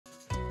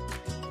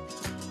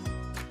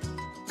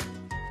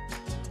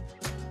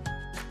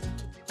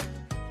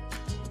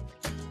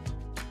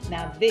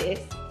Now this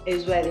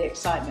is where the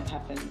excitement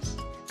happens.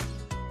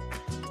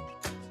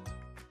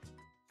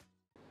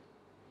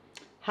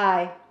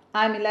 Hi,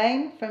 I'm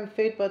Elaine from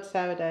Foodbod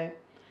Sourdough,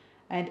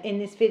 and in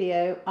this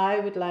video I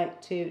would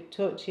like to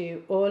talk to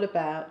you all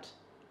about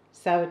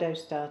sourdough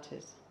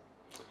starters.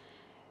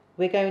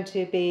 We're going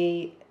to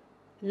be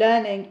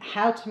learning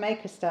how to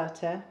make a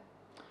starter,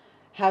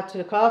 how to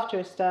look after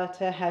a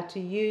starter, how to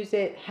use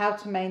it, how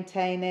to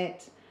maintain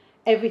it,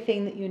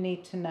 everything that you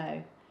need to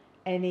know.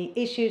 Any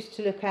issues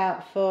to look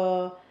out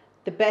for,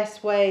 the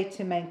best way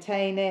to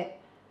maintain it,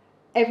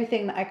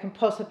 everything that I can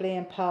possibly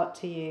impart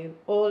to you,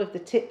 all of the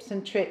tips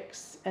and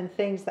tricks and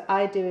things that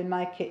I do in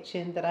my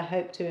kitchen that I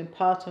hope to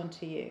impart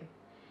onto you.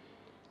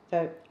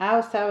 So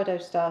our sourdough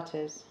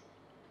starters.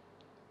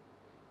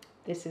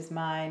 This is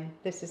mine,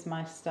 this is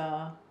my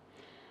star.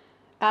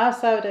 Our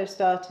sourdough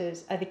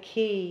starters are the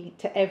key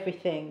to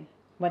everything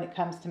when it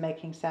comes to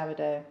making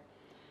sourdough.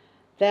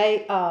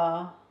 They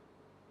are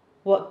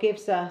what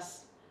gives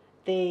us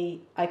the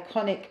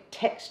iconic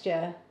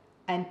texture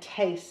and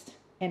taste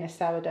in a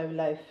sourdough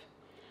loaf.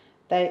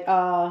 They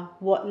are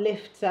what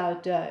lifts our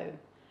dough.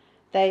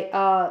 They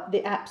are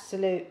the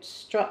absolute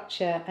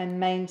structure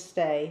and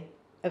mainstay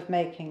of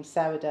making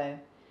sourdough.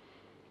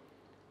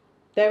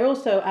 They're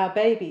also our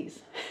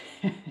babies.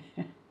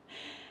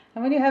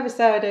 And when you have a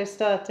sourdough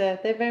starter,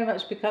 they very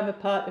much become a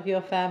part of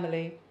your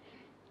family.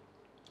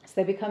 So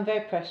they become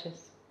very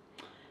precious.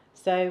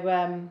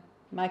 So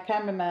my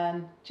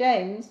cameraman,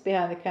 James,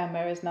 behind the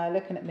camera is now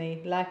looking at me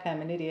like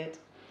I'm an idiot.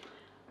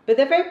 But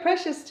they're very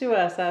precious to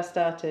us, our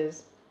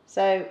starters.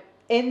 So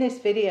in this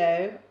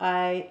video,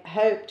 I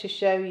hope to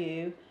show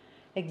you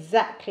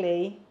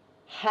exactly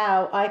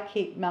how I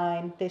keep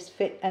mine this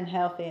fit and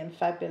healthy and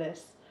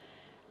fabulous.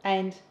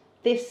 And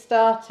this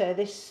starter,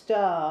 this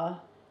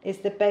star, is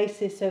the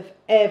basis of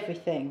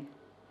everything.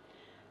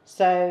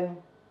 So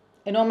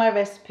in all my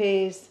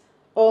recipes,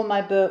 all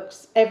my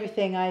books,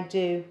 everything I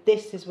do,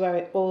 this is where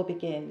it all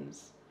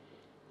begins.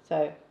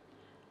 So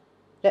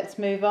let's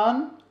move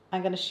on.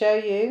 I'm going to show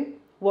you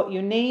what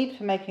you need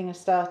for making a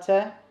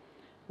starter,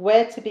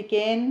 where to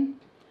begin,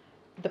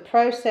 the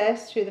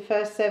process through the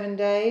first 7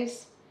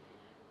 days,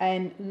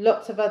 and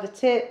lots of other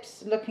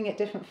tips, looking at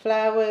different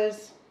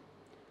flours,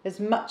 as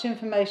much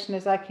information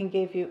as I can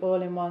give you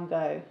all in one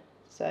go.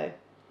 So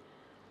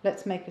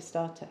let's make a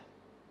starter.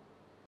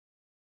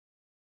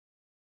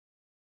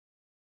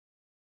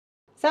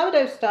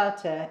 Sourdough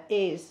starter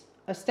is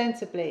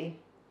ostensibly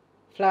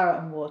flour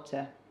and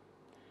water.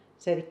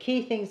 So the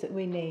key things that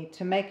we need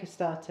to make a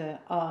starter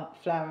are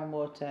flour and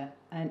water,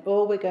 and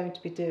all we're going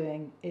to be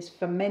doing is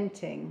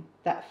fermenting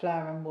that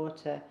flour and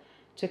water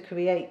to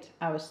create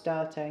our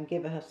starter and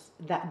give us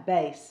that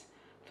base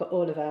for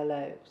all of our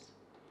loaves.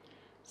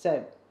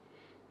 So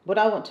what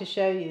I want to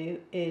show you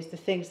is the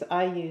things that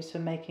I use for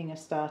making a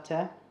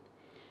starter.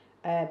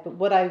 But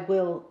what I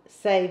will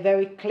say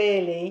very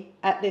clearly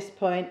at this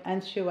point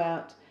and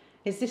throughout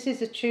is this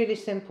is a truly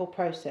simple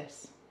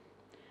process.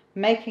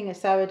 Making a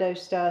sourdough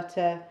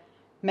starter,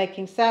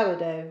 making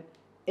sourdough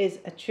is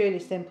a truly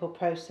simple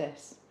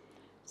process.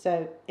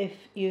 So if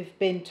you've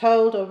been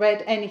told or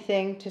read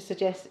anything to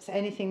suggest it's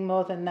anything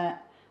more than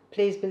that,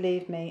 please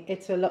believe me,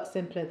 it's a lot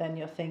simpler than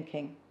you're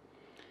thinking.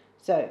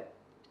 So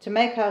to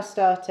make our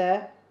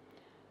starter,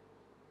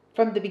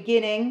 from the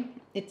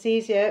beginning, it's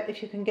easier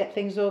if you can get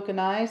things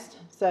organised.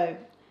 So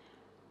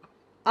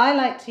I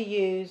like to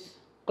use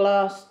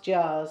glass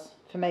jars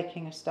for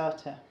making a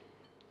starter.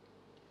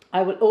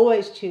 I will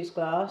always choose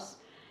glass.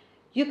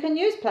 You can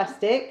use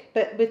plastic,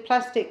 but with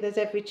plastic there's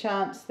every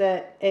chance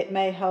that it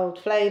may hold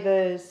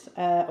flavours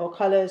or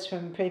colours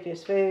from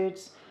previous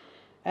foods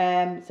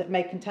that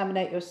may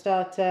contaminate your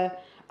starter.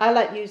 I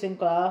like using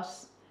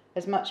glass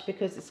as much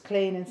because it's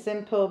clean and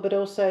simple, but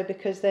also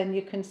because then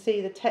you can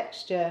see the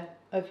texture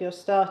of your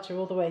starter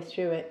all the way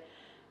through it,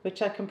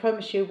 which I can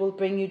promise you will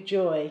bring you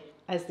joy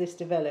as this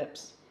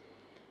develops.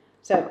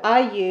 So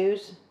I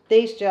use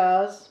these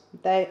jars.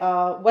 They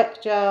are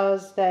WEC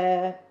jars.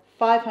 They're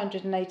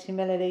 580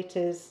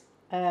 millilitres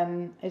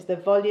is the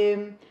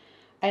volume,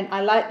 and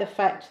I like the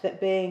fact that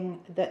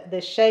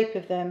the shape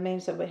of them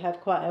means that we have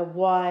quite a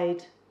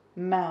wide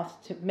mouth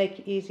to make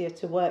it easier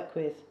to work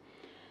with.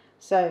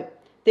 So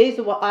these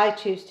are what I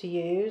choose to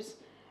use.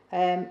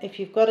 If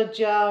you've got a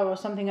jar or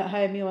something at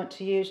home you want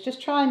to use,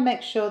 just try and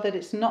make sure that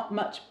it's not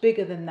much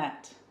bigger than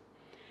that.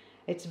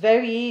 It's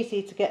very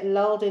easy to get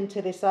lulled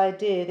into this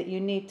idea that you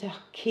need to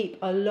keep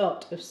a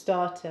lot of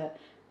starter,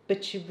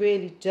 but you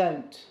really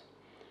don't.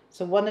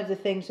 So one of the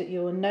things that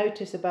you will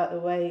notice about the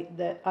way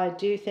that I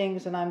do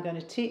things, and I'm going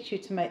to teach you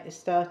to make this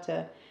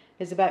starter,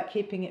 is about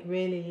keeping it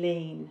really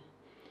lean.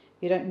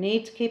 You don't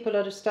need to keep a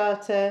lot of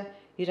starter,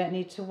 you don't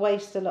need to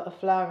waste a lot of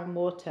flour and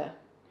water.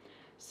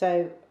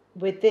 So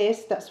with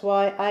this, that's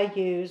why I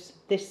use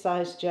this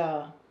size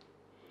jar.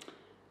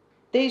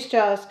 These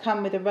jars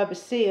come with a rubber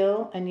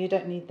seal and you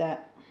don't need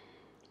that.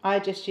 I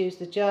just use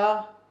the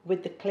jar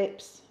with the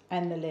clips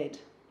and the lid.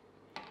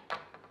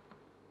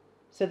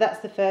 So that's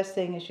the first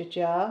thing, is your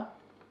jar.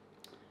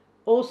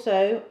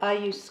 Also, I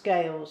use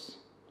scales.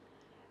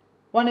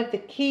 One of the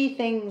key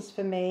things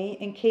for me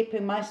in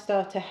keeping my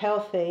starter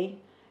healthy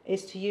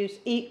is to use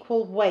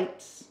equal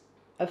weights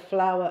of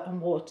flour and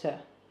water,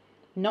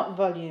 not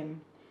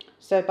volume.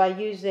 So by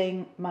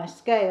using my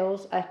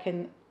scales, I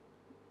can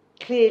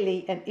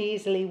clearly and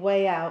easily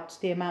weigh out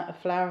the amount of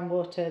flour and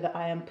water that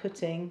I am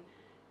putting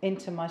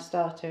into my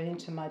starter and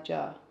into my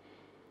jar.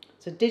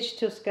 So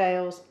digital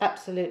scales,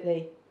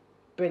 absolutely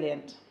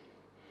brilliant.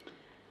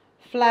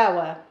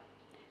 Flour.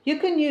 You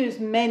can use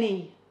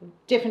many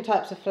different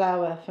types of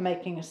flour for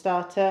making a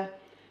starter.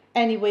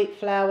 Any wheat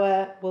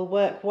flour will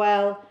work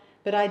well,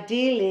 but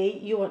ideally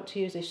you want to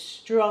use a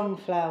strong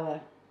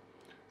flour.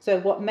 So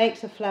what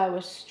makes a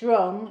flour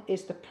strong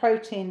is the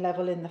protein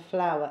level in the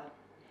flour.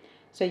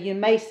 So you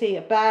may see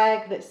a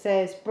bag that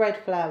says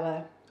bread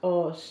flour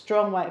or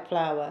strong white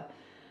flour,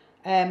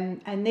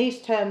 and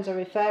these terms are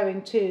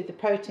referring to the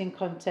protein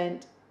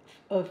content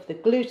of the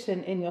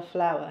gluten in your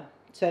flour.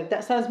 So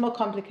that sounds more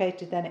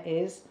complicated than it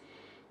is.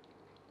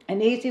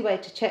 An easy way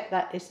to check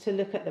that is to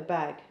look at the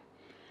bag.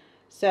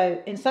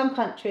 So in some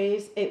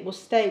countries it will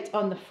state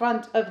on the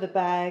front of the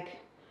bag,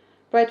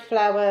 bread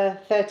flour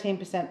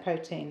 13%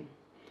 protein.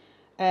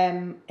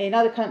 In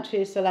other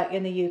countries, so like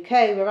in the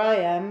UK where I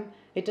am,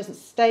 it doesn't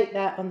state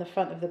that on the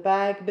front of the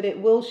bag, but it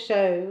will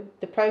show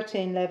the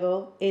protein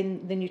level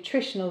in the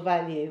nutritional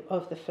value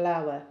of the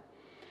flour.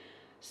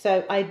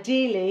 So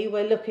ideally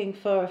we're looking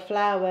for a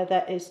flour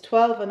that is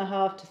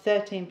 12.5 to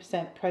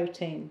 13%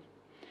 protein.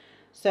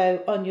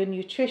 So on your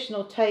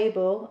nutritional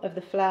table of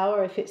the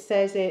flour, if it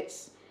says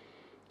it's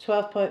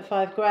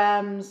 12.5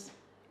 grams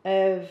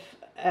of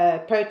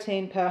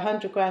protein per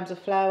 100 grams of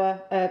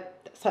flour,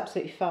 that's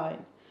absolutely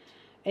fine.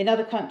 In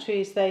other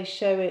countries they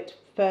show it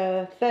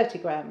per 30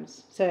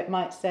 grams, so it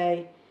might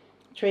say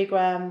 3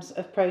 grams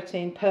of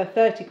protein per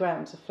 30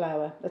 grams of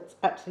flour. That's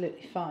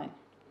absolutely fine.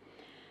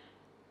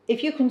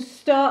 If you can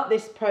start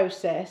this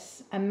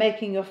process and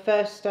making your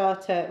first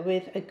starter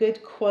with a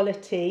good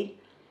quality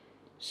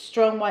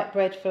strong white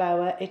bread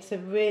flour, it's a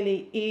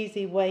really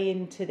easy way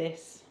into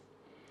this.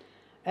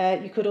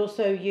 You could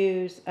also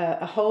use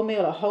a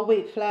wholemeal or whole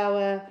wheat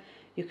flour.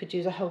 You could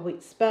use a whole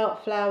wheat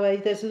spelt flour.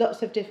 There's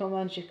lots of different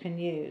ones you can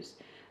use.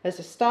 As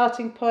a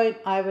starting point,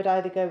 I would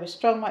either go with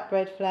strong white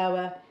bread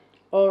flour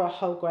or a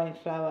whole grain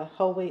flour,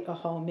 whole wheat or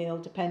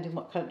wholemeal, depending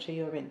what country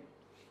you're in.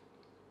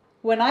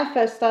 When I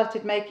first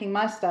started making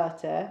my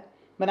starter,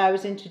 when I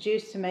was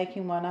introduced to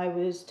making one, I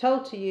was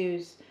told to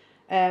use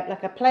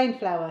like a plain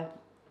flour.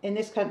 In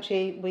this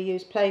country, we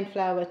use plain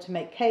flour to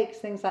make cakes,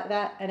 things like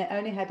that, and it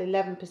only had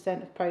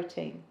 11% of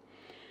protein.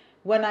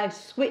 When I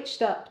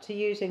switched up to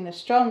using the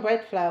strong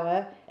bread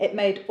flour, it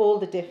made all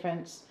the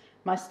difference.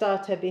 My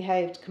starter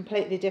behaved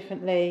completely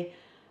differently,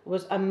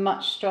 was a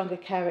much stronger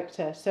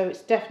character, so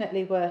it's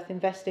definitely worth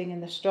investing in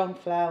the strong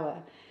flour.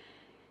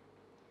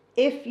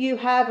 If you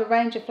have a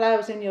range of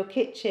flours in your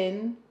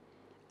kitchen,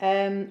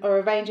 or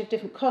a range of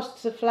different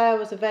costs of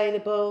flours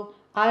available,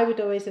 I would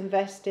always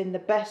invest in the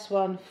best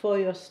one for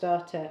your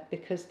starter,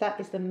 because that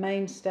is the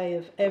mainstay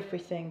of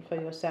everything for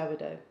your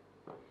sourdough.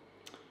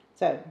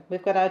 So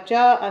we've got our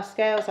jar, our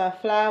scales, our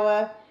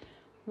flour,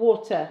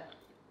 water.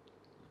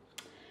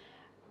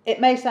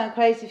 It may sound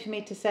crazy for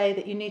me to say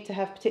that you need to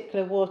have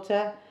particular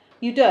water.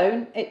 You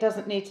don't. It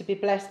doesn't need to be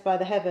blessed by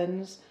the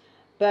heavens,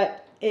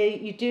 but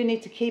you do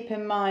need to keep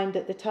in mind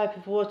that the type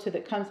of water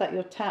that comes out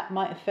your tap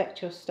might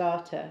affect your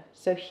starter.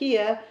 So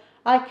here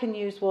I can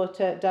use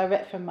water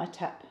direct from my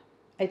tap.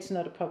 It's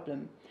not a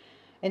problem.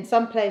 In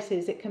some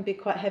places it can be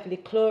quite heavily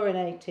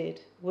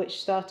chlorinated,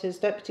 which starters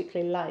don't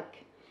particularly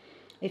like.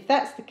 If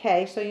that's the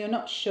case, or you're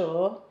not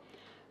sure,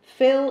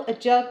 fill a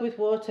jug with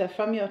water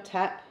from your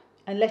tap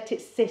and let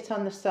it sit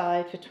on the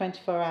side for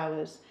 24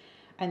 hours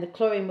and the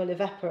chlorine will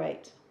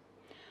evaporate.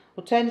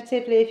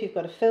 Alternatively, if you've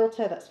got a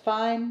filter, that's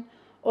fine,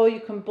 or you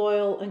can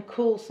boil and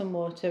cool some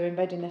water in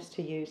readiness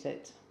to use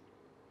it.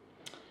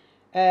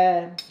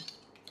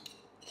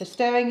 For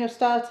stirring your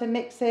starter,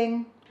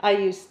 mixing, I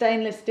use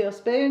stainless steel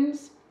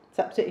spoons. It's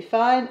absolutely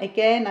fine.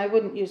 Again, I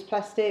wouldn't use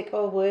plastic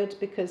or wood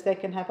because they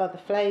can have other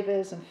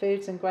flavours and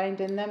foods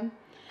ingrained in them.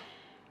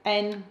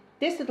 And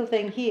this little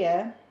thing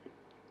here,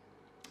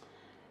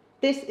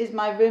 this is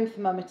my room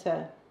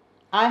thermometer.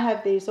 I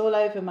have these all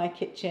over my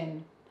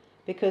kitchen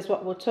because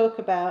what we'll talk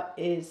about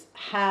is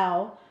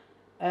how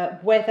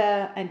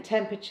weather and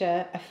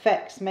temperature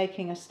affects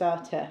making a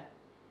starter.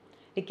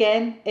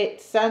 Again,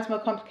 it sounds more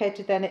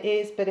complicated than it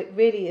is, but it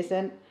really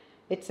isn't.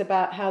 It's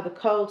about how the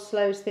cold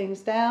slows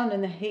things down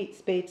and the heat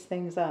speeds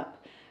things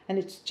up. And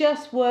it's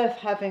just worth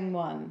having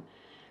one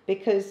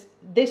because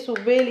this will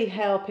really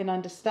help in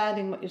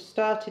understanding what your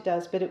starter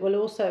does, but it will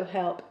also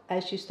help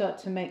as you start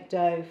to make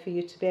dough for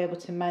you to be able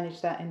to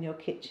manage that in your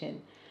kitchen.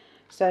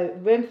 So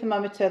room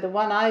thermometer, the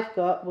one I've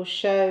got, will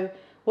show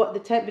what the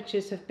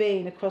temperatures have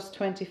been across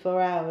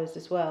 24 hours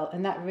as well,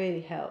 and that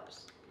really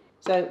helps.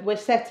 So we're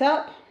set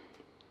up,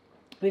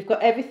 we've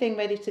got everything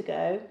ready to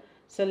go,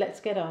 so let's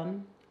get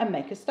on and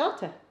make a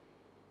starter.